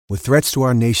With threats to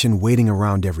our nation waiting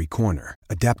around every corner,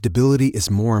 adaptability is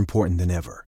more important than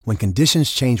ever. When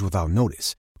conditions change without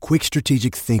notice, quick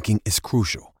strategic thinking is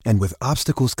crucial. And with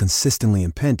obstacles consistently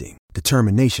impending,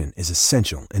 determination is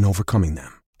essential in overcoming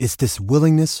them. It's this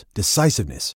willingness,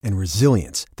 decisiveness, and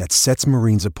resilience that sets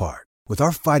Marines apart. With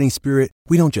our fighting spirit,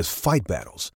 we don't just fight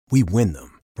battles, we win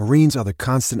them. Marines are the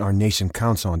constant our nation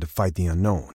counts on to fight the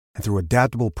unknown. And through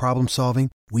adaptable problem solving,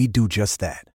 we do just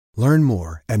that. Learn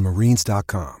more at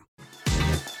marines.com.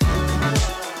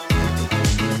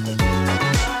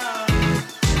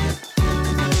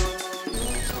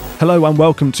 Hello and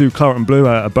welcome to Claret and Blue,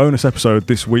 a bonus episode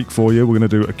this week for you. We're going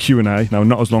to do a Q&A. Now,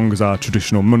 not as long as our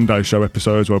traditional Monday show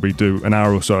episodes where we do an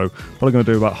hour or so. Probably going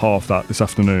to do about half that this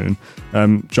afternoon.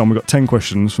 John, we've got 10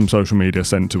 questions from social media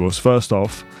sent to us. First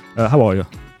off, how are you?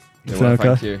 Doing well,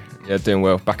 thank you. Yeah, doing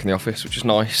well. Back in the office, which is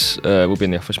nice. We'll be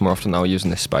in the office more often now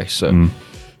using this space, so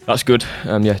that's good.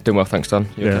 Yeah, doing well, thanks, Dan.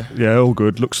 Yeah, all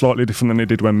good. Looks slightly different than it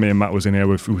did when me and Matt was in here.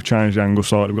 We've changed the angle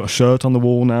slightly. We've got a shirt on the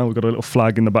wall now. We've got a little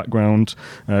flag in the background.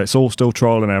 It's all still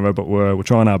trial and error, but we're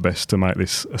trying our best to make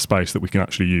this a space that we can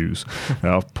actually use.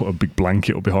 I've put a big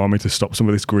blanket up behind me to stop some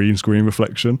of this green screen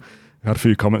reflection. I had a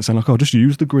few comments saying, like, just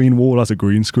use the green wall as a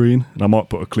green screen. And I might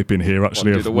put a clip in here,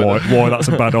 actually, of why that's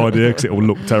a bad idea, because it will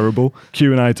look terrible.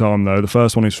 Q&A time, though. The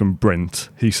first one is from Brent.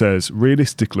 He says,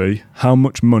 realistically, how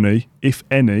much money, if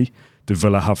any, do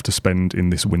Villa have to spend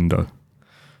in this window?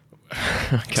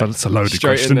 Okay. So that's a loaded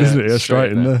question, isn't it? Yeah,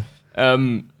 straight in there. I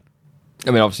mean,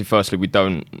 obviously, firstly, we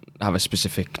don't have a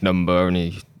specific number.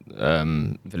 Only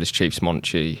Villa's chiefs,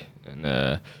 Monchi,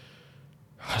 and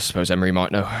I suppose Emery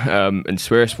might know, and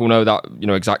Spiris will know that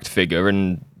exact figure.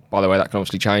 And by the way, that can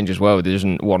obviously change as well. There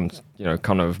isn't one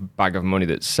kind of bag of money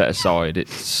that's set aside.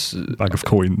 It's bag of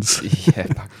coins. Yeah,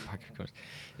 bag of coins.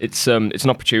 It's an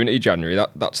opportunity. January.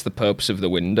 That's the purpose of the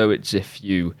window. It's if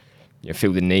you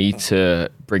feel the need to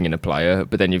bring in a player,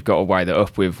 but then you've got to weigh that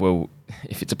up with, well,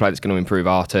 if it's a player that's going to improve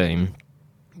our team,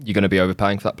 you're going to be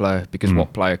overpaying for that player, because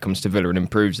what player comes to Villa and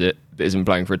improves it that isn't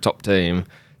playing for a top team?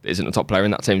 Isn't a top player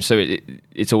in that team, so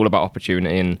it's all about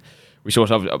opportunity. And we saw,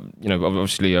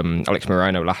 obviously Alex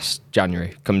Moreno last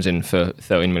January comes in for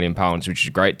 £13 million, which is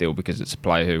a great deal because it's a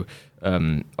player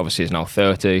who obviously is now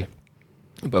 30,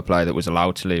 but a player that was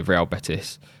allowed to leave Real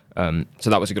Betis. So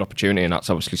that was a good opportunity, and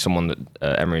that's obviously someone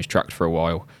that Emery's tracked for a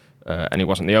while. And he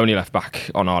wasn't the only left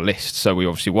back on our list, so we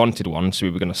obviously wanted one, so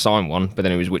we were going to sign one, but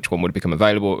then it was which one would become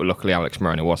available. Luckily, Alex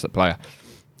Moreno was that player.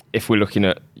 If we're looking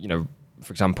at,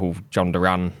 for example, John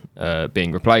Duran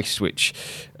being replaced, which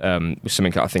was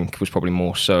something that I think was probably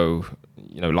more so,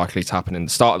 likely to happen in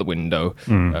the start of the window,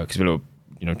 because we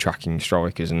were, tracking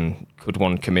strikers, and could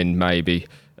one come in? Maybe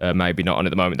not. And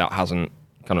at the moment, that hasn't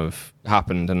kind of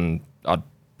happened, and I'd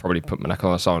probably put my neck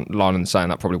on the line and saying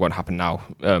that probably won't happen now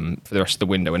for the rest of the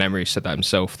window. And Emery said that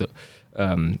himself, that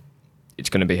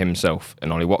it's going to be himself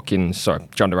and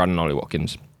John Duran and Ollie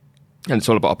Watkins, and it's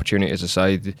all about opportunity, as I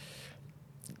say.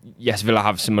 Yes, Villa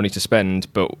have some money to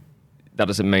spend, but that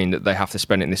doesn't mean that they have to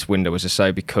spend it in this window, as I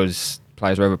say, because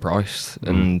players are overpriced.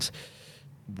 And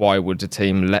why would a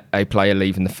team let a player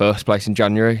leave in the first place in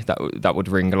January? That would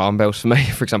ring alarm bells for me.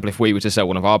 For example, if we were to sell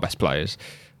one of our best players,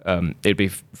 it'd be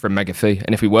for a mega fee.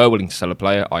 And if we were willing to sell a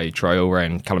player, i.e. Traore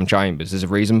and Callum Chambers, there's a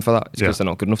reason for that. It's because they're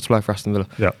not good enough to play for Aston Villa.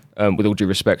 Yeah. With all due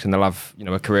respect, and they'll have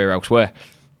a career elsewhere.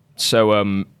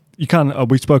 So you can.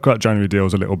 We spoke about January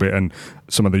deals a little bit, and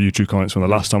some of the YouTube comments from the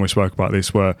last time we spoke about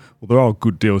this were, well, there are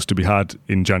good deals to be had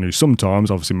in January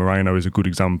sometimes. Obviously, Moreno is a good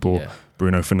example. Yeah.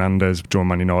 Bruno Fernandes joined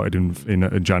Man United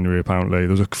in January, apparently.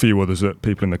 There's a few others that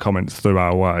people in the comments threw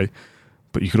our way.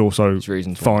 But you could also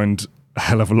find a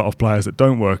hell of a lot of players that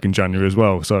don't work in January as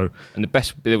well. So, and the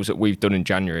best deals that we've done in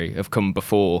January have come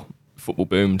before football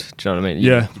boomed. Do you know what I mean?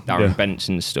 Yeah. Darren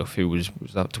Benson's stuff, who was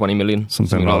that 20 million?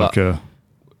 Something like that.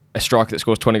 A striker that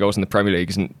scores 20 goals in the Premier League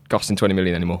isn't costing 20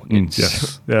 million anymore.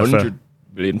 It's 100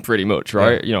 million pretty much,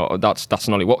 right? Yeah. That's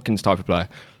an Ollie Watkins type of player.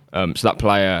 So that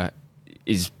player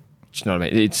is, you know what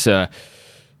I mean? It's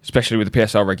especially with the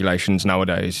PSL regulations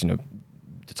nowadays,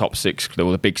 the top six,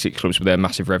 or the big six clubs with their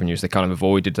massive revenues, they kind of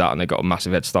avoided that, and they got a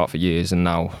massive head start for years. And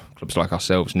now clubs like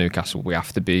ourselves, Newcastle, we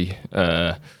have to be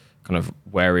kind of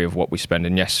wary of what we spend.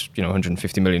 And yes,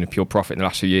 150 million of pure profit in the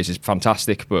last few years is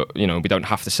fantastic, but we don't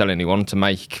have to sell anyone to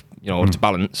make, or to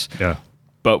balance. Yeah.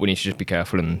 But we need to just be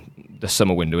careful, and the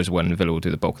summer window is when Villa will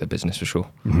do the bulk of their business for sure.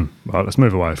 Right, let's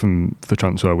move away from the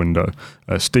transfer window.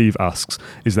 Steve asks,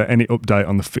 is there any update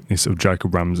on the fitness of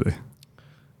Jacob Ramsey?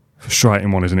 Frustrating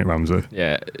one, isn't it, Ramsey?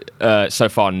 Yeah. So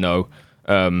far, no.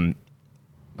 I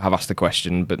have asked the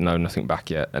question, but no, nothing back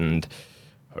yet. And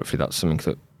hopefully that's something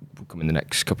that will come in the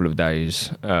next couple of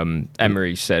days.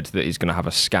 Emery said that he's going to have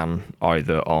a scan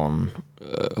either on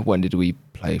when did we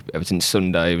play Everton?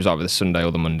 Sunday. It was either the Sunday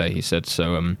or the Monday. He said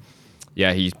so.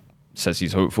 Yeah, he says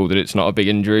he's hopeful that it's not a big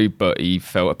injury, but he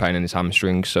felt a pain in his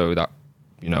hamstring. So that,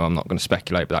 I'm not going to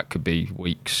speculate, but that could be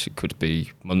weeks, it could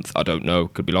be months. I don't know.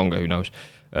 It could be longer. Who knows?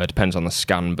 Depends on the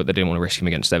scan. But they didn't want to risk him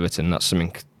against Everton. That's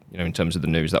something in terms of the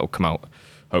news that will come out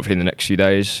hopefully in the next few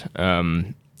days.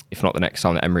 If not, the next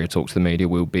time that Emery will talk to the media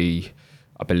will be,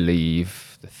 I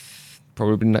believe,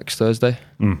 probably next Thursday,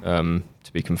 to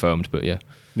be confirmed. But yeah.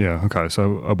 Yeah, okay.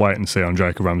 So a wait and see on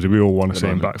Jacob Ramsey. We all want to see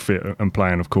him back fit and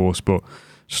playing, of course, but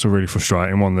just a really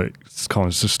frustrating one that kind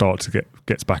of just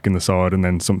gets back in the side and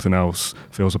then something else,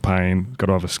 feels a pain, got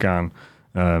to have a scan.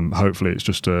 Hopefully it's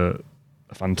just a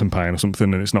phantom pain or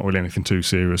something and it's not really anything too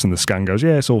serious and the scan goes,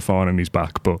 yeah, it's all fine and he's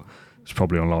back, but it's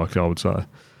probably unlikely, I would say.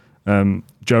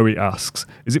 Joey asks,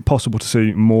 is it possible to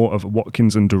see more of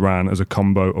Watkins and Duran as a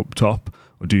combo up top,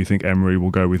 or do you think Emery will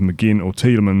go with McGinn or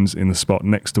Tielemans in the spot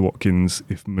next to Watkins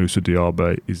if Moussa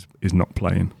Diaby is not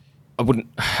playing? I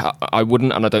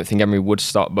wouldn't, and I don't think Emery would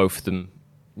start both of them,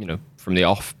 from the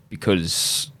off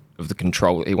because of the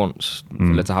control that he wants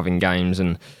Villa to have in games,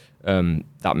 and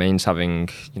that means having,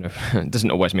 it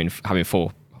doesn't always mean having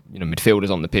four,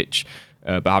 midfielders on the pitch.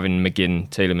 But having McGinn,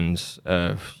 Tielemans,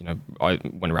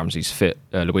 when Ramsey's fit,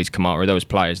 Luis Kamara, those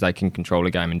players, they can control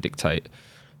a game and dictate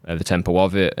the tempo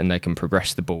of it, and they can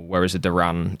progress the ball. Whereas a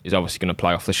Duran is obviously going to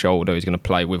play off the shoulder. He's going to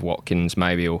play with Watkins,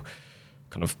 maybe, or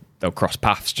they'll cross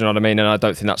paths. Do you know what I mean? And I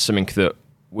don't think that's something that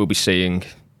we'll be seeing.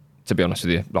 To be honest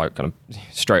with you, like kind of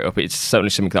straight up, it's certainly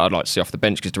something that I'd like to see off the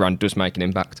bench because Duran does make an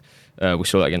impact. We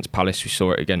saw that against Palace. We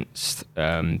saw it against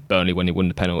Burnley when he won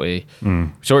the penalty. We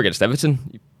saw it against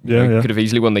Everton. Could have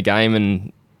easily won the game,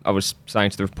 and I was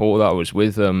saying to the reporter that I was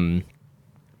with, on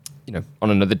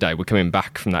another day, we're coming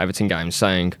back from that Everton game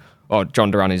saying, oh,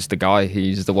 John Duran is the guy,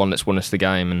 he's the one that's won us the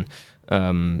game,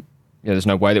 and there's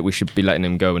no way that we should be letting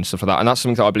him go and stuff like that. And that's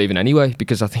something that I believe in anyway,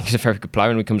 because I think he's a very good player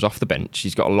when he comes off the bench.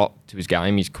 He's got a lot to his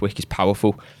game, he's quick, he's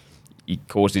powerful, he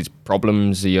causes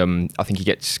problems. I think he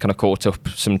gets kind of caught up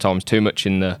sometimes too much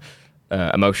in the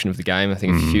emotion of the game. I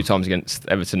think a few times against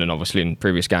Everton and obviously in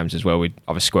previous games as well, we'd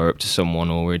either square up to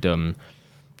someone or we'd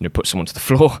put someone to the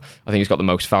floor. I think he's got the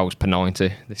most fouls per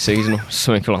 90 this season or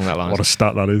something along that line. What a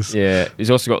stat that is. Yeah, he's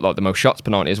also got the most shots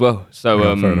per 90 as well.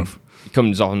 So fair enough. He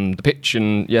comes on the pitch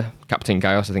and Captain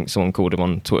Chaos, I think someone called him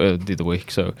on Twitter the other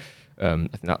week. So I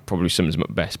think that probably sums him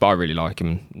up best. But I really like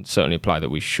him, and certainly a player that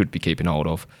we should be keeping hold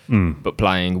of. But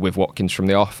playing with Watkins from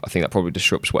the off, I think that probably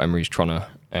disrupts what Emery's trying to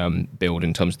build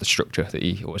in terms of the structure that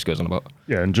he always goes on about.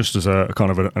 Yeah, and just as a kind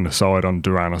of an aside on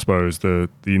Duran, I suppose the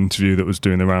interview that was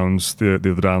doing the rounds the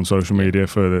other day on social media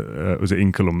for was it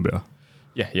in Colombia?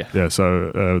 Yeah.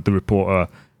 So the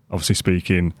reporter, obviously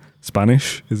speaking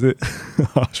Spanish, is it?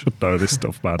 I should know this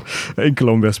stuff, man. In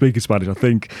Colombia, speaking Spanish, I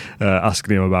think,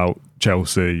 asking him about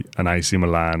Chelsea and AC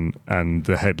Milan, and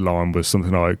the headline was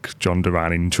something like John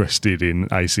Duran interested in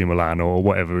AC Milan or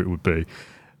whatever it would be.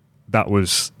 That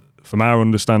was, from our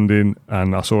understanding,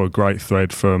 and I saw a great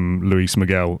thread from Luis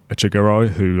Miguel Echegaray,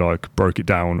 who broke it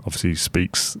down, obviously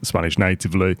speaks Spanish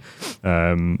natively,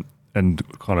 and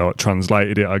kind of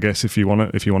translated it, I guess, if you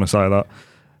want to say that.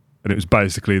 And it was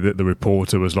basically that the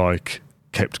reporter was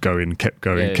kept going,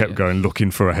 looking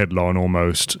for a headline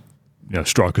almost.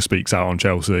 Striker speaks out on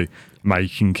Chelsea,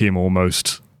 making him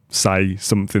almost say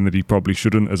something that he probably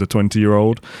shouldn't as a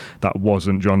 20-year-old. That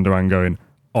wasn't John Duran going,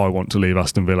 I want to leave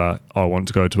Aston Villa, I want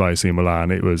to go to AC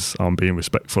Milan. It was, I'm being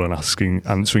respectful and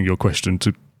answering your question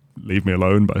to leave me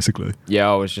alone, basically. Yeah,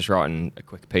 I was just writing a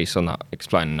quick piece on that,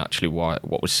 explaining actually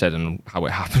what was said and how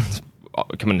it happened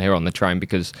coming here on the train,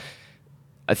 because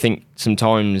I think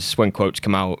sometimes when quotes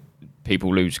come out,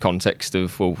 people lose context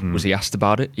of, was he asked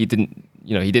about it? He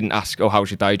didn't ask, oh,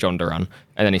 how's your day, John Duran?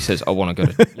 And then he says, I want to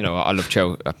go to, I love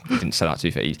Chelsea. He didn't say that to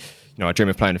you. I dream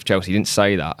of playing for Chelsea. He didn't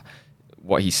say that.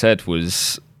 What he said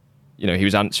was, he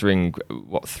was answering,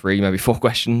 3, maybe 4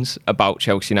 questions about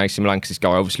Chelsea and AC Milan, because this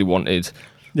guy obviously wanted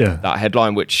that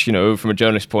headline, which, from a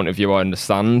journalist point of view, I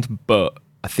understand. But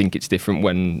I think it's different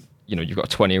when, you've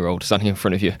got a 20-year-old standing in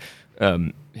front of you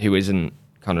who isn't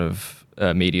kind of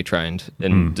media trained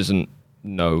and doesn't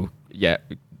know yet,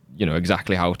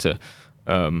 exactly how to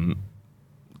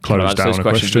close down a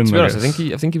question. To be honest,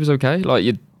 I think he was okay.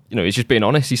 He's just being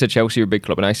honest. He said Chelsea are a big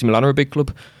club and AC Milan are a big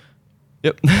club.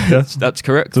 Yep, that's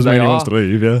correct. Doesn't mean he wants to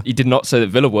leave. Yeah, he did not say that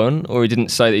Villa weren't, or he didn't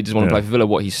say that he doesn't want to play for Villa.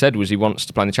 What he said was he wants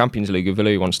to play in the Champions League with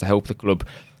Villa. He wants to help the club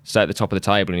stay at the top of the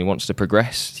table, and he wants to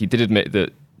progress. He did admit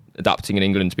that adapting in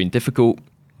England's been difficult.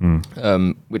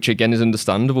 which again is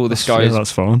understandable. This guy is,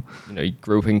 that's fine. He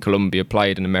grew up in Colombia,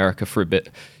 played in America for a bit.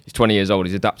 He's 20 years old.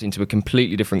 He's adapting to a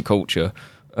completely different culture.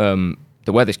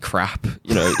 The weather's crap.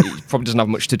 He probably doesn't have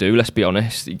much to do. Let's be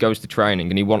honest. He goes to training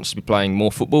and he wants to be playing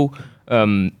more football.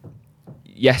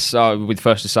 Yes, I would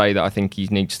first to say that I think he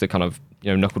needs to kind of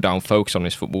knuckle down, focus on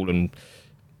his football and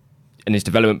his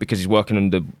development, because he's working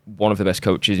under one of the best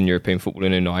coaches in European football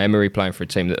in Unai Emery, playing for a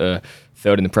team that are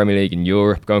third in the Premier League in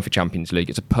Europe, going for Champions League.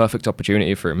 It's a perfect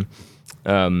opportunity for him.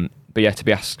 But yeah, to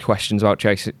be asked questions about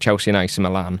Chelsea and AC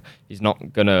Milan, he's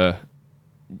not gonna.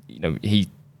 He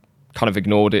kind of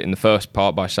ignored it in the first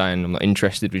part by saying I'm not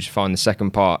interested, which is fine. The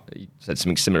second part, he said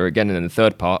something similar again, and then the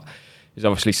third part, he's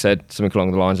obviously said something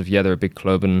along the lines of, yeah, they're a big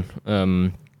club, and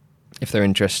if they're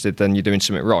interested, then you're doing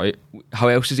something right. How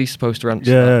else is he supposed to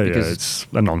answer that? Because it's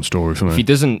a non-story for me. If he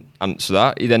doesn't answer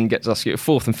that, he then gets asked it a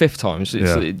fourth and fifth times.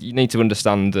 You need to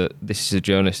understand that this is a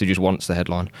journalist who just wants the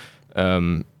headline,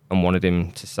 and wanted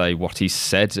him to say what he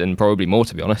said, and probably more,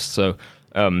 to be honest. So,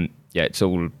 it's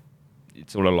all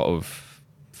a lot of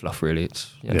fluff, really.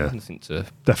 It's nothing to.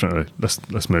 Definitely.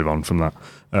 Let's move on from that.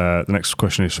 The next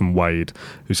question is from Wade,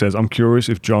 who says, I'm curious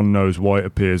if John knows why it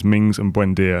appears Mings and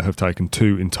Buendia have taken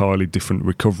two entirely different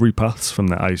recovery paths from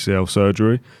their ACL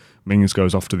surgery. Mings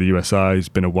goes off to the USA, he's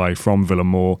been away from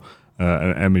Villamore,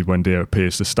 and Emi Buendia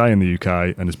appears to stay in the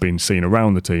UK and has been seen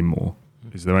around the team more.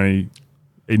 Is there any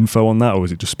info on that, or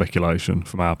is it just speculation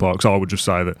from our part? Because I would just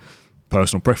say that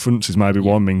personal preference is maybe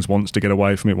one. Mings wants to get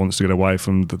away from it, wants to get away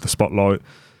from the spotlight.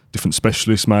 Different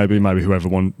specialists, maybe whoever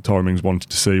Tyrone Mings wanted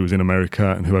to see was in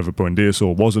America, and whoever Buendia saw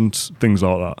wasn't. Things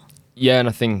like that. Yeah, and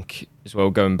I think as well,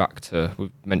 going back to,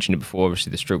 we've mentioned it before,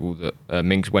 obviously the struggle that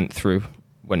Mings went through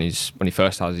when he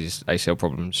first has his ACL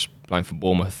problems playing for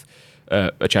Bournemouth.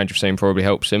 A change of scene probably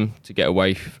helps him to get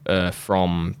away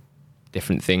from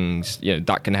different things.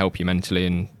 That can help you mentally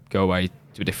and go away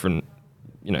to a different,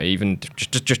 even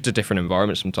just a different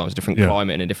environment sometimes, a different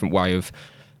climate and a different way of.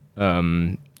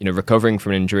 Recovering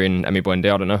from an injury. And Emi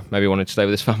Buendia, I don't know, maybe he wanted to stay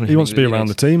with his family. He wants to be around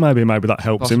the team, maybe that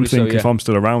helps him think, if I'm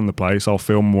still around the place, I'll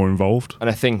feel more involved. And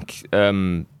I think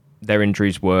their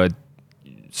injuries were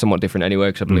somewhat different anyway,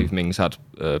 because I believe Mings had,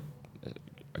 I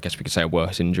guess we could say, a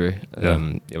worse injury. He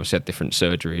obviously had different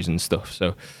surgeries and stuff.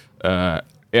 So, I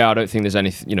don't think there's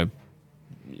anything,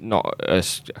 not a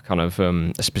kind of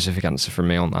a specific answer from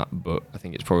me on that, but I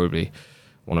think it's probably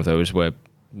one of those where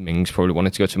Mings probably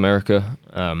wanted to go to America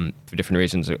for different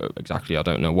reasons. Exactly, I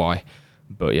don't know why.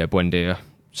 But yeah, Buendia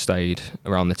stayed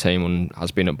around the team and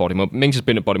has been at Bodymore. Mings has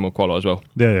been at Bodymore quite a lot as well.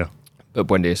 Yeah. But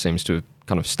Buendia seems to have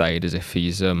kind of stayed as if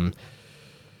he's. But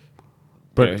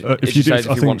if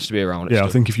he wants to be around. I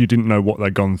think if you didn't know what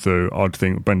they'd gone through, I'd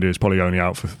think Buendia's probably only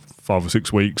out for 5 or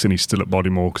 6 weeks, and he's still at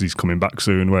Bodymore because he's coming back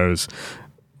soon. Whereas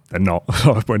they're not.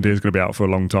 Buendia's going to be out for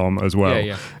a long time as well.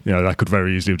 They could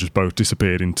very easily have just both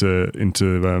disappeared into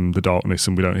the darkness,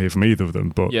 and we don't hear from either of them.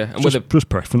 But and just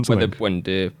preference. Whether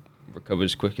Buendia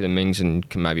recovers quicker than Mings and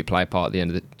can maybe play a part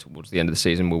towards the end of the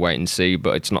season, we'll wait and see.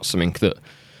 But it's not something that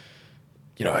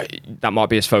that might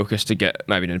be his focus to get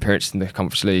maybe an appearance in the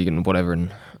Conference League and whatever,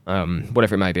 and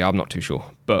whatever it may be. I'm not too sure,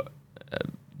 but.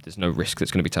 There's no risk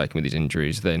that's going to be taken with these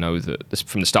injuries. They know that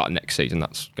from the start of next season,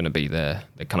 that's going to be their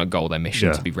kind of goal, their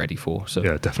mission to be ready for. So.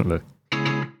 Yeah, definitely.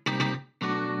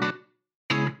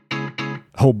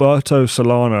 Alberto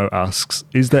Solano asks,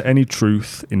 is there any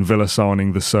truth in Villa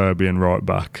signing the Serbian right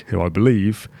back, who I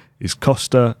believe is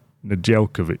Kosta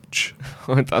Nedeljkovic?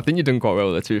 I think you've done quite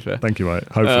well there, to be fair. Thank you, mate.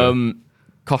 Hopefully.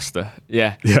 Costa,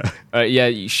 yeah.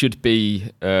 You should be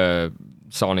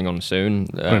signing on soon.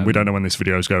 We don't know when this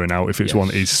video is going out. If it's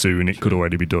one is soon, it could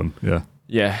already be done.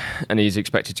 Yeah, and he's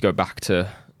expected to go back to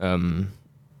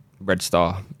Red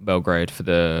Star Belgrade for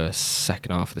the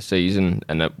second half of the season,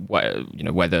 and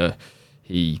whether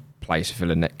he plays for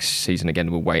Villa next season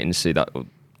again, we'll wait and see. That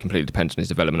completely depends on his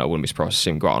development. I wouldn't be surprised to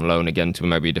see him go out on loan again to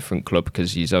maybe a different club,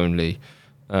 because he's only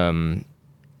 18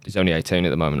 at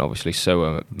the moment, obviously.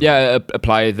 So a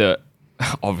player that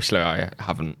obviously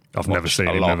I've never seen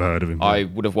him, never heard of him. I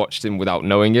would have watched him without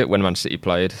knowing it when Man City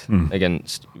played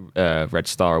against Red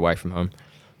Star away from home.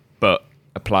 But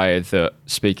a player that,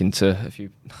 speaking to a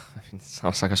few, it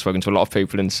sounds like I've spoken to a lot of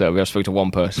people in Serbia. I've spoken to one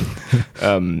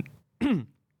person,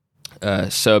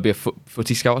 Serbia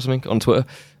Footy Scout or something on Twitter.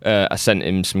 I sent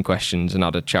him some questions and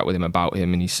had a chat with him about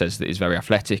him, and he says that he's very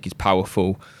athletic, he's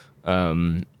powerful,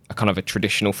 a kind of a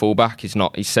traditional fullback. He's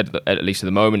not. He said that at least at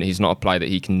the moment, he's not a player that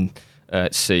he can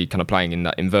see kind of playing in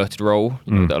that inverted role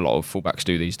that a lot of fullbacks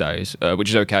do these days, which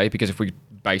is okay, because if we're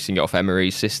basing it off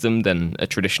Emery's system, then a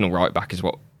traditional right back is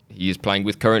what he is playing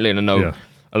with currently. And I know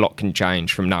a lot can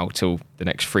change from now till the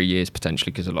next 3 years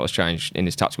potentially, because a lot has changed in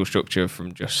his tactical structure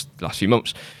from just the last few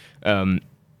months.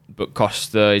 But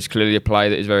Costa is clearly a player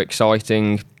that is very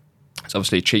exciting. It's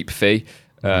obviously a cheap fee.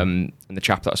 And the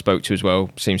chap that I spoke to as well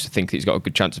seems to think that he's got a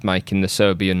good chance of making the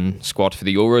Serbian squad for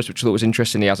the Euros, which I thought was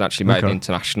interesting. He has actually made an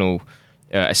international,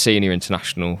 a senior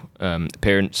international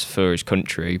appearance for his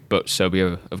country, but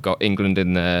Serbia have got England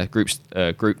in their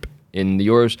group in the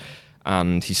Euros,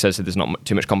 and he says that there's not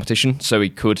too much competition, so he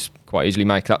could quite easily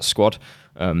make that squad.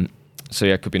 So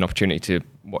yeah, it could be an opportunity to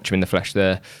watch him in the flesh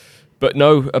there. But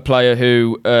no, a player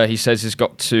who he says has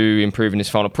got to improve in his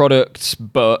final product,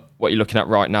 but what you're looking at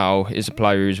right now is a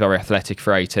player who's very athletic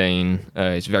for 18,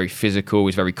 he's very physical,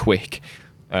 he's very quick,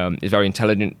 he's very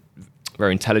intelligent,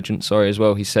 as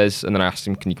well, he says. And then I asked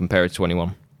him, can you compare it to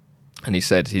anyone? And he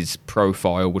said his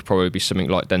profile would probably be something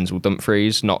like Denzel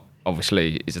Dumfries. Not,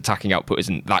 obviously, his attacking output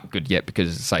isn't that good yet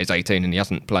because, say, he's 18 and he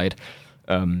hasn't played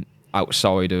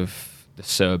outside of the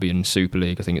Serbian Super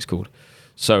League, I think it's called.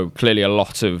 So clearly a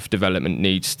lot of development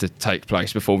needs to take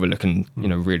place before we can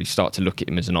really start to look at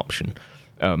him as an option.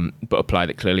 But a player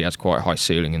that clearly has quite a high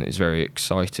ceiling and is very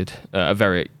exciting.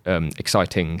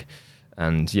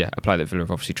 And yeah, a player that Villa have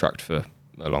obviously tracked for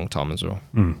a long time as well.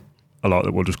 I like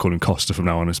that we'll just call him Costa from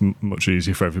now on. It's much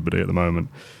easier for everybody at the moment.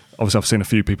 Obviously, I've seen a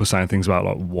few people saying things about,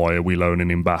 like, why are we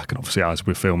loaning him back? And obviously, as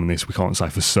we're filming this, we can't say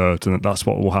for certain that that's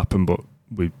what will happen, but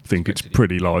we think it's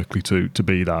pretty likely to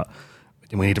be that.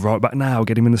 We need a right back now,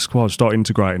 get him in the squad, start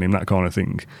integrating him, that kind of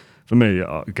thing. For me,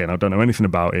 again, I don't know anything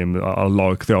about him. I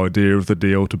like the idea of the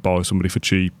deal to buy somebody for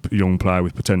cheap, a young player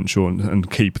with potential,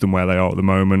 and keep them where they are at the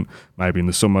moment. Maybe in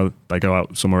the summer they go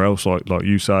out somewhere else, like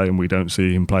you say, and we don't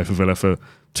see him play for Villa for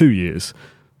 2 years.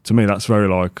 To me, that's very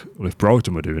like, well, if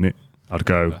Brighton were doing it, I'd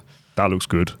go, that looks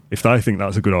good. If they think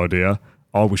that's a good idea,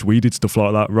 I wish we did stuff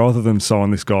like that, rather than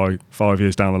sign this guy 5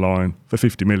 years down the line for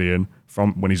 50 million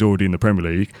from when he's already in the Premier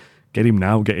League. Get him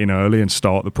now, get in early and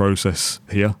start the process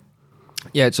here.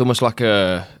 Yeah, it's almost like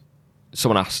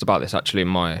someone asked about this actually in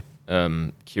my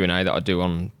Q&A that I do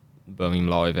on Birmingham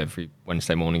Live every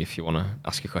Wednesday morning if you want to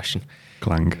ask a question.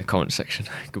 Clang. In the comment section.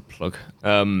 Good plug.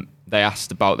 They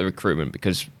asked about the recruitment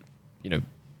because,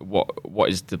 what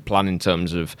is the plan in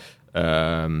terms of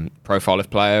profile of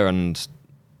player? And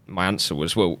my answer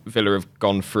was, well, Villa have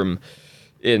gone from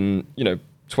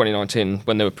 2019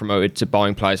 when they were promoted to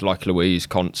buying players like Luiz,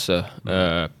 Konsa,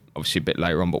 obviously a bit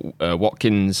later on, but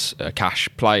Watkins, Cash,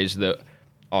 players that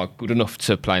are good enough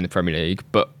to play in the Premier League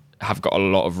but have got a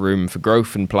lot of room for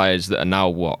growth, and players that are now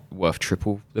worth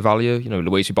triple the value.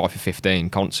 Luiz we buy for 15,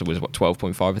 Konsa was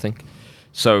 12.5 I think.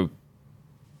 So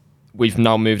we've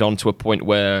now moved on to a point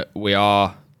where we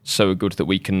are so good that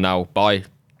we can now buy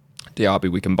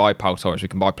Diaby, we can buy Pau Torres, we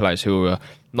can buy players who are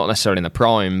not necessarily in the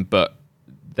prime, but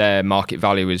their market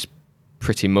value is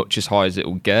pretty much as high as it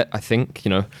will get, I think,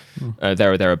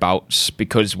 there or thereabouts,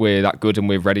 because we're that good and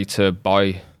we're ready to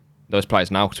buy those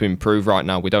players now to improve right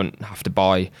now. We don't have to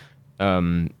buy,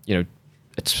 name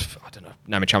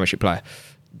a championship player.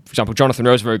 For example, Jonathan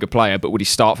Rowe is a very good player, but would he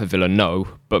start for Villa? No,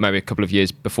 but maybe a couple of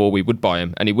years before we would buy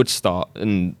him and he would start.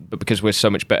 But because we're so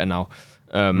much better now,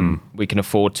 we can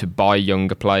afford to buy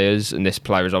younger players, and this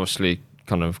player is obviously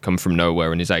kind of come from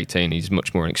nowhere and he's 18. He's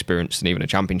much more inexperienced than even a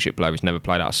championship player. He's never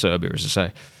played out of Serbia, as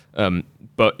I say.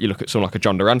 But you look at someone like a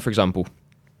John Duran, for example,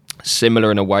 similar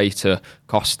in a way to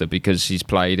Costa because he's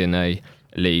played in a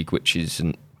league which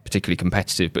isn't particularly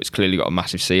competitive, but it's clearly got a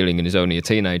massive ceiling and is only a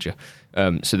teenager.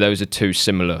 So those are two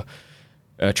similar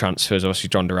transfers. Obviously,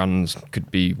 John Duran's could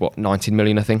be 19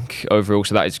 million, I think, overall.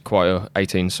 So that is quite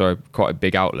a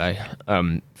big outlay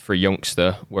for a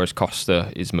youngster, whereas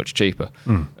Costa is much cheaper.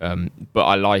 But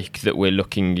I like that we're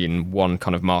looking in one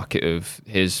kind of market of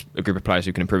here's a group of players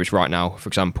who can improve us right now. For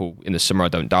example, in the summer, I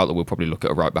don't doubt that we'll probably look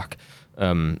at a right back.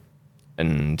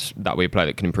 And that we a player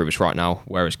that can improve us right now,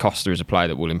 whereas Costa is a player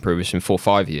that will improve us in 4 or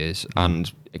 5 years.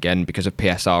 And again, because of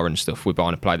PSR and stuff, we're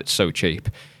buying a player that's so cheap,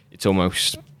 it's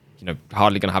almost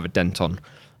hardly going to have a dent on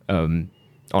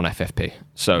FFP.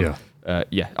 So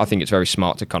I think it's very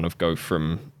smart to kind of go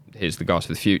from here's the guys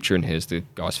for the future and here's the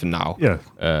guys for now. Yeah,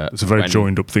 it's a very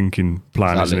joined up thinking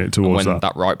plan, isn't it? Towards and when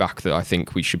that right back that I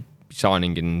think we should be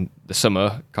signing in the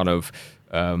summer kind of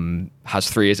has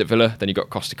 3 years at Villa, then you've got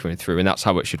Costa coming through, and that's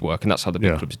how it should work, and that's how the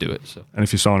big clubs do it. So. And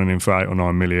if you're signing him for 8 or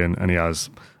 9 million and he has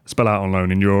a spell out on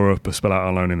loan in Europe, a spell out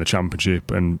on loan in the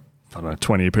Championship, and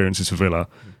 20 appearances for Villa,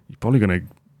 you're probably going to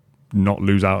not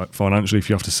lose out financially if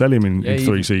you have to sell him in 3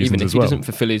 seasons even if as well. He doesn't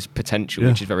fulfil his potential,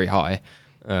 which is very high.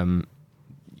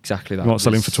 Exactly that. You might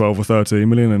sell him for 12 or 13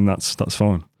 million, and that's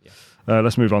fine.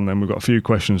 Let's move on then. We've got a few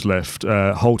questions left.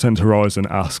 Holt End Horizon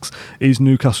asks, is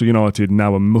Newcastle United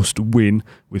now a must-win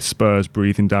with Spurs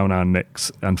breathing down our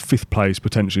necks and 5th place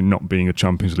potentially not being a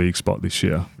Champions League spot this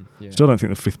year? Yeah. Still don't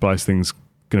think the 5th place thing's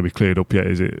going to be cleared up yet,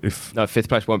 is it? No, 5th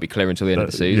place won't be clear until the end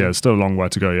of the season. Yeah, it's still a long way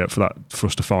to go yet for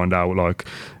us to find out. Like,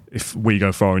 if we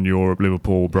go far in Europe,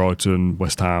 Liverpool, Brighton,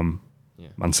 West Ham,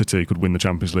 Man City could win the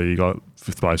Champions League. Like,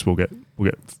 5th place, we'll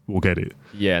get it.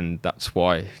 Yeah, and that's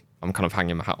why I'm kind of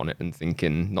hanging my hat on it and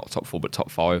thinking not top 4 but top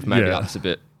 5. Maybe that's a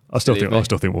bit. I still think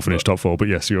we'll finish top 4. But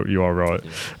yes, you are right.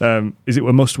 Yeah. Is it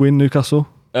a must-win, Newcastle?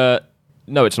 No,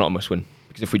 it's not a must-win.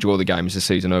 Because if we draw the game, is the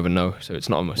season over? No, so it's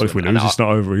not a must-win. Well, if we lose, it's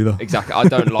not over either. Exactly. I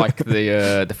don't like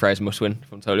the phrase must-win,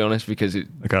 if I'm totally honest, because of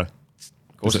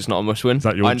course it's not a must-win. Is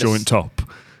that your joint top?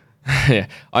 Yeah,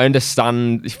 I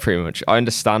understand pretty much. I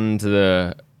understand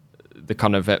the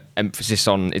kind of emphasis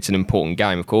on it's an important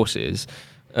game. Of course it is.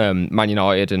 Man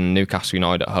United and Newcastle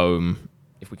United at home.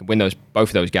 If we can win both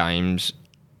of those games,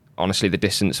 honestly, the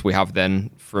distance we have then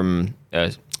from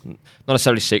not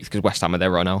necessarily 6th because West Ham are there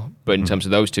right now, but in terms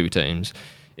of those two teams,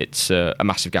 it's a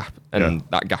massive gap, and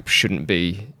that gap shouldn't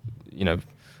be,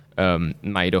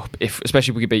 made up.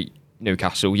 Especially if we could beat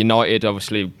Newcastle United,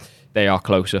 obviously they are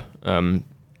closer.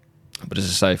 But as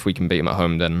I say, if we can beat them at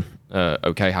home, then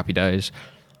okay, happy days.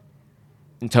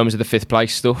 In terms of the 5th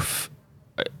place stuff,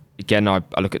 again, I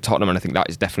look at Tottenham and I think that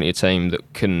is definitely a team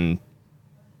that can.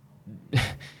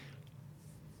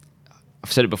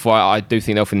 I've said it before, I do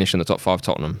think they'll finish in the top 5,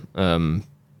 Tottenham. And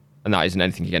that isn't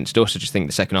anything against us. I just think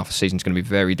the second half of the season is going to be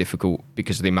very difficult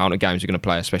because of the amount of games we're going to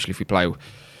play, especially if we play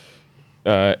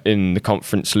in the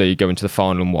Conference League, go into the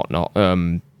final and whatnot.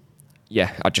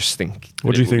 I just think.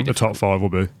 What do you think the top 5 will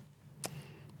be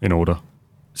in order?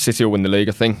 City will win the league,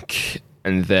 I think.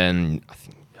 And then,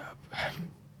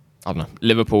 I don't know,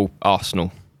 Liverpool,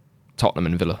 Arsenal, Tottenham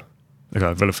and Villa.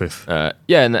 Okay, Villa 5th.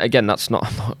 And again, it's not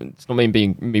me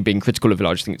being critical of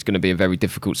Villa. I just think it's going to be a very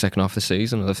difficult second half of the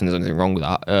season. I don't think there's anything wrong with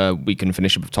that. We can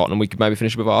finish above Tottenham. We could maybe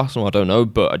finish above Arsenal. I don't know.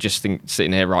 But I just think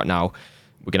sitting here right now,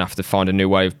 we're going to have to find a new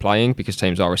way of playing because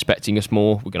teams are respecting us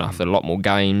more. We're going to have a lot more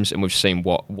games. And we've seen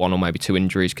what 1 or maybe 2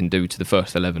 injuries can do to the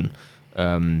first 11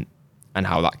 and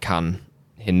how that can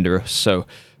hinder us. So,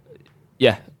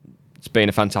 it's been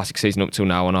a fantastic season up till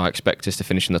now, and I expect us to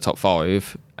finish in the top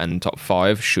 5, and top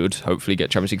 5 should hopefully get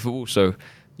Champions League football. So,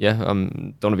 don't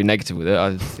want to be negative with it.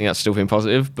 I think that's still been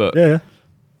positive, but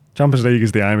Champions League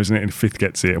is the aim, isn't it? And 5th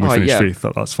gets it, and we finish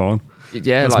 5th. That's fine.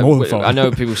 Yeah, that's more than fine. I know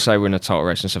people say we're in a title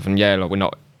race and stuff, and we're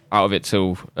not out of it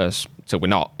till we're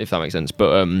not, if that makes sense.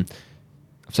 But I've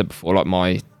said before, like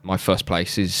my first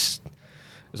place is,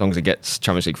 as long as it gets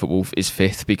Champions League football, is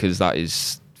 5th because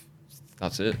that's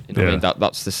it. You know what I mean?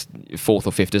 That's this 4th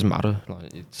or 5th doesn't matter.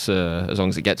 Like it's as long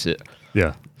as it gets it.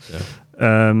 Yeah.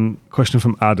 Question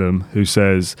from Adam, who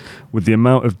says, with the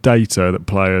amount of data that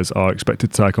players are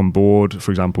expected to take on board,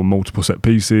 for example, multiple set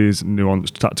pieces,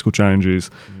 nuanced tactical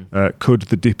changes, could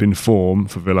the dip in form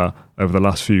for Villa over the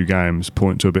last few games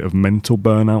point to a bit of mental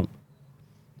burnout?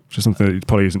 Which is something that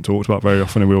probably isn't talked about very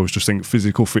often, and we always just think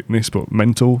physical fitness, but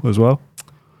mental as well.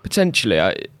 Potentially.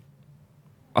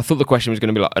 I thought the question was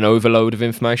going to be like an overload of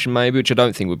information maybe, which I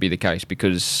don't think would be the case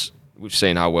because we've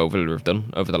seen how well Villa have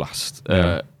done over the last,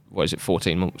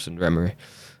 14 months under Emery.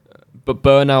 But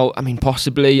burnout, I mean,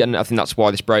 possibly, and I think that's why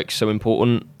this break's so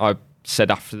important. I said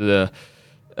after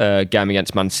the game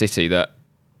against Man City that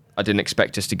I didn't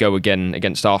expect us to go again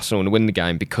against Arsenal and win the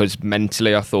game because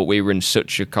mentally I thought we were in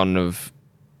such a kind of,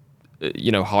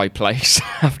 high place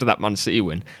after that Man City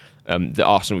win. That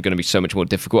Arsenal were going to be so much more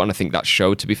difficult, and I think that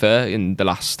showed, to be fair, in the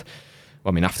last.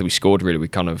 After we scored, really, we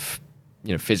kind of,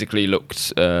 physically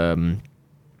looked kind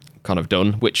of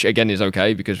done, which again is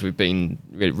okay because we've been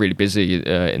really busy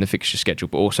in the fixture schedule,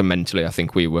 but also mentally, I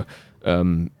think we were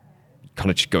kind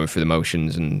of just going through the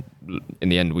motions, and in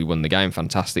the end, we won the game,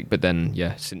 fantastic. But then,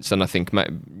 since then, I think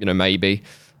maybe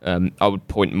I would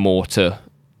point more to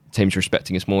teams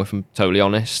respecting us more, if I'm totally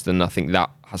honest, and I think that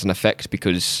has an effect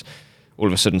because. All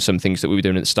of a sudden, some things that we were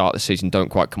doing at the start of the season don't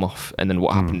quite come off. And then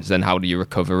what happens? Then how do you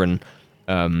recover and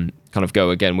kind of go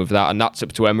again with that? And that's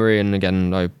up to Emery. And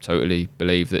again, I totally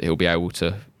believe that he'll be able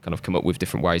to kind of come up with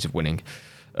different ways of winning.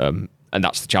 And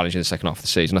that's the challenge in the second half of the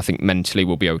season. I think mentally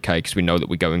we'll be okay because we know that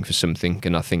we're going for something.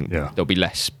 And I think there'll be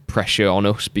less pressure on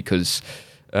us because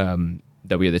there'll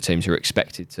be other teams who are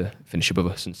expected to finish above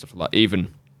us and stuff like that.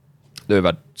 Even though we've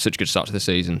had such a good start to the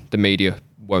season, the media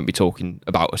won't be talking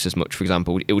about us as much, for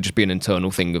example. It will just be an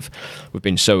internal thing of we've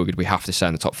been so good, we have to stay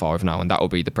in the top 5 now, and that will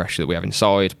be the pressure that we have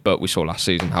inside. But we saw last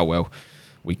season how well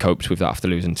we coped with that after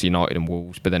losing to United and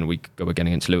Wolves, but then we go again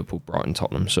against Liverpool, Brighton,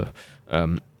 Tottenham. So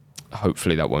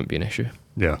hopefully that won't be an issue.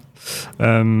 Yeah.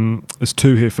 There's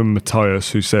two here from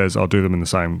Matthias who says, I'll do them in the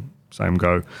same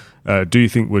go. Do you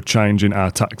think we're changing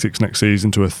our tactics next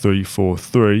season to a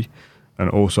 3-4-3? And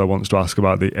also wants to ask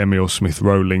about the Emile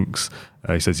Smith-Rowe links.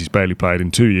 He says he's barely played in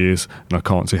 2 years, and I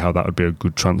can't see how that would be a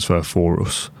good transfer for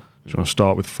us. Do you want to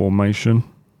start with formation?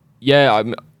 Yeah,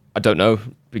 I don't know,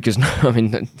 because I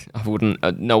mean, I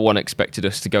wouldn't. No one expected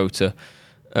us to go to.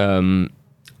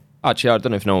 Actually, I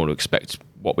don't know if no one would expect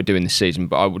what we're doing this season,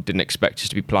 but I didn't expect us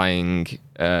to be playing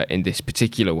in this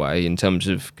particular way in terms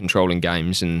of controlling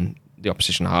games in the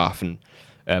opposition half and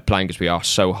playing as we are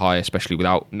so high, especially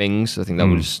without Mings. I think that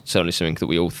was certainly something that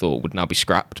we all thought would now be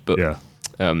scrapped. But I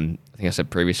think I said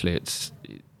previously, it's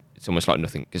almost like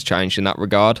nothing has changed in that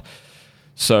regard.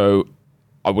 So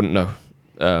I wouldn't know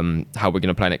how we're going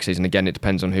to play next season. Again, it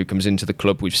depends on who comes into the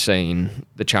club. We've seen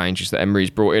the changes that Emery's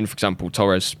brought in. For example,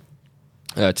 Torres,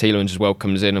 Tielemans as well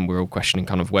comes in, and we're all questioning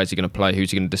kind of where's he going to play,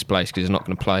 who's he going to displace, because he's not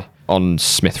going to play on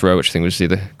Smith-Rowe, which I think was the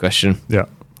other question. Yeah.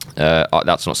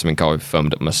 That's not something I've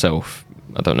firmed up myself.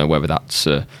 I don't know whether that's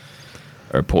a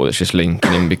report that's just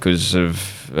linking him because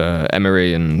of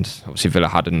Emery, and obviously Villa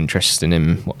had an interest in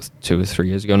him, 2 or 3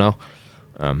 years ago now.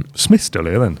 Smith's still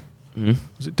here then? Mm-hmm.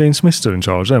 Was it Dean Smith still in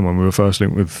charge then when we were first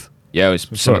linked with... Yeah, it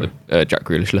was some of Jack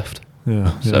Grealish left.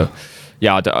 I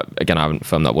haven't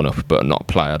firmed that one up, but not a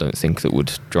player I don't think that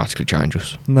would dramatically change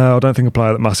us. No, I don't think a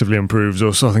player that massively improves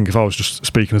us. I think if I was just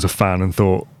speaking as a fan and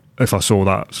thought, if I saw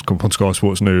that come on Sky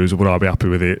Sports News, would I be happy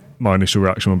with it? My initial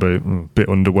reaction would be a bit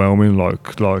underwhelming.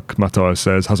 Like Matthias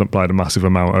says, hasn't played a massive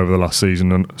amount over the last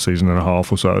season and a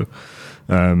half or so.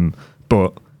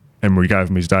 But Emery gave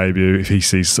him his debut. If he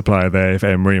sees the player there, if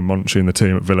Emery and Monchi and the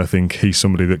team at Villa think he's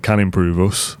somebody that can improve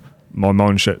us, my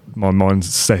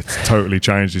mindset totally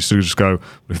changes to just go,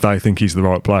 if they think he's the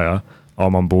right player,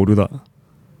 I'm on board with that.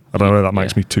 I don't know whether that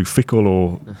makes me too fickle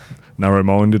or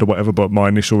narrow-minded or whatever, but my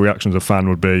initial reaction as a fan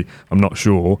would be, I'm not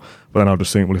sure. But then I'll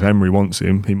just think, well, if Emery wants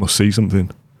him, he must see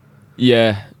something.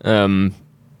 Yeah.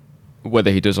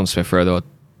 Whether he does on Smith-Rowe, though, I'm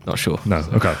not sure. No,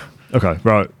 okay,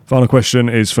 right. Final question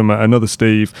is from another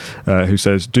Steve who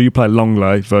says, do you play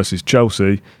Longley versus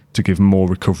Chelsea to give more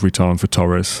recovery time for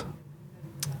Torres?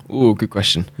 Ooh, good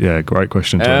question. Yeah, great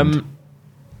question.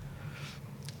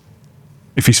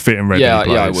 If he's fit and ready,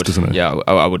 I would. Doesn't it? Yeah,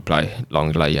 I would play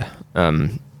Longley. Yeah,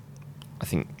 I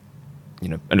think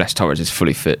unless Torres is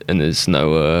fully fit and there's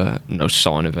no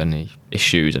sign of any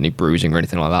issues, any bruising or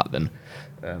anything like that, then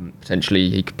potentially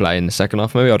he could play in the second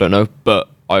half. Maybe, I don't know, but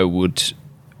I would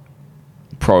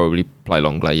probably play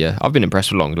Longley. Yeah, I've been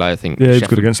impressed with Longley. I think he's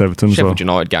good against Everton. Sheffield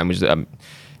United game was if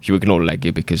you ignore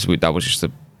Leggy because that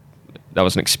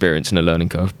was an experience and a learning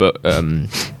curve, but.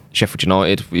 Sheffield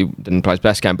United, he didn't play his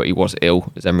best game, but he was ill,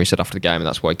 as Emery said after the game, and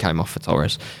that's why he came off for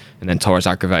Torres. And then Torres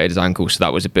aggravated his ankle, so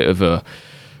that was a bit of a,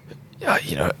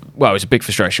 it was a big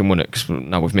frustration, wasn't it? Because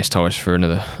now we've missed Torres for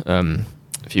another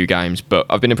few games. But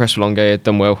I've been impressed with Longley,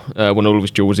 done well. Won all of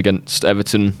his duels against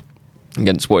Everton,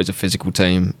 against what is a physical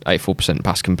team, 84%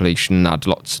 pass completion, had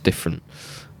lots of different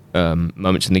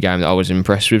moments in the game that I was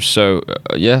impressed with. So,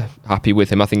 happy with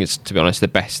him. I think it's, to be honest, the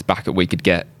best backup we could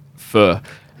get for...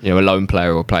 a lone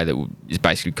player or a player that is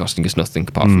basically costing us nothing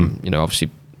apart from, obviously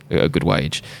a good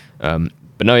wage. But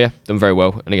no, done very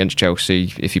well. And against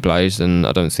Chelsea, if he plays, then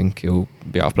I don't think he'll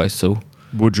be out of place at all.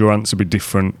 Would your answer be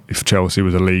different if Chelsea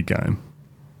was a league game?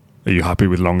 Are you happy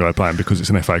with Longley playing because it's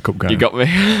an FA Cup game? You got me.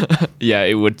 Yeah,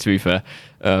 it would, to be fair.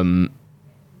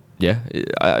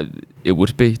 It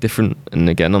would be different. And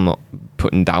again, I'm not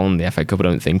putting down the FA Cup, I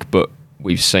don't think, but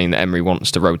we've seen that Emery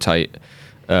wants to rotate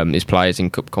his players in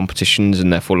cup competitions,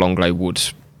 and therefore Longley would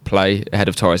play ahead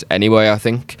of Torres anyway, I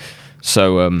think.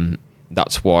 So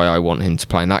that's why I want him to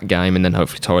play in that game, and then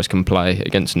hopefully Torres can play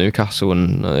against Newcastle.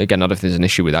 And again, I don't think there's an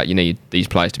issue with that. You need these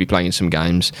players to be playing in some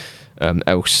games,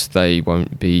 else they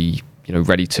won't be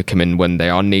ready to come in when they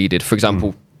are needed. For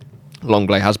example,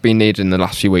 Longley has been needed in the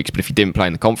last few weeks, but if he didn't play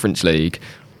in the Conference League,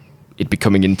 he'd be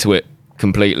coming into it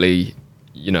completely,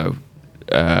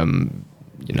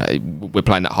 we're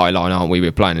playing that high line, aren't we?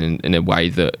 We're playing in a way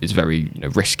that is very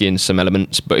risky in some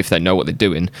elements, but if they know what they're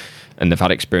doing and they've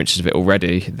had experiences of it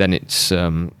already, then it's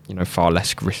far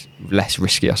less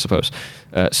risky, I suppose.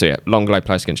 Longley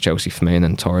plays against Chelsea for me, and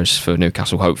then Torres for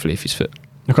Newcastle, hopefully, if he's fit.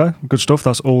 Okay, good stuff.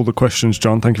 That's all the questions,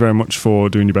 John. Thank you very much for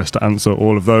doing your best to answer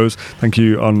all of those. Thank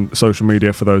you on social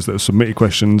media for those that have submitted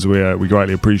questions. We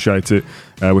greatly appreciate it.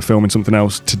 We're filming something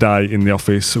else today in the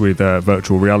office with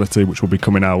virtual reality, which will be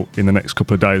coming out in the next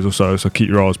couple of days or so. So keep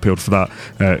your eyes peeled for that.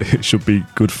 It should be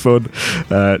good fun.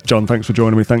 John, thanks for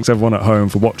joining me. Thanks everyone at home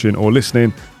for watching or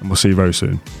listening, and we'll see you very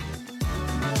soon.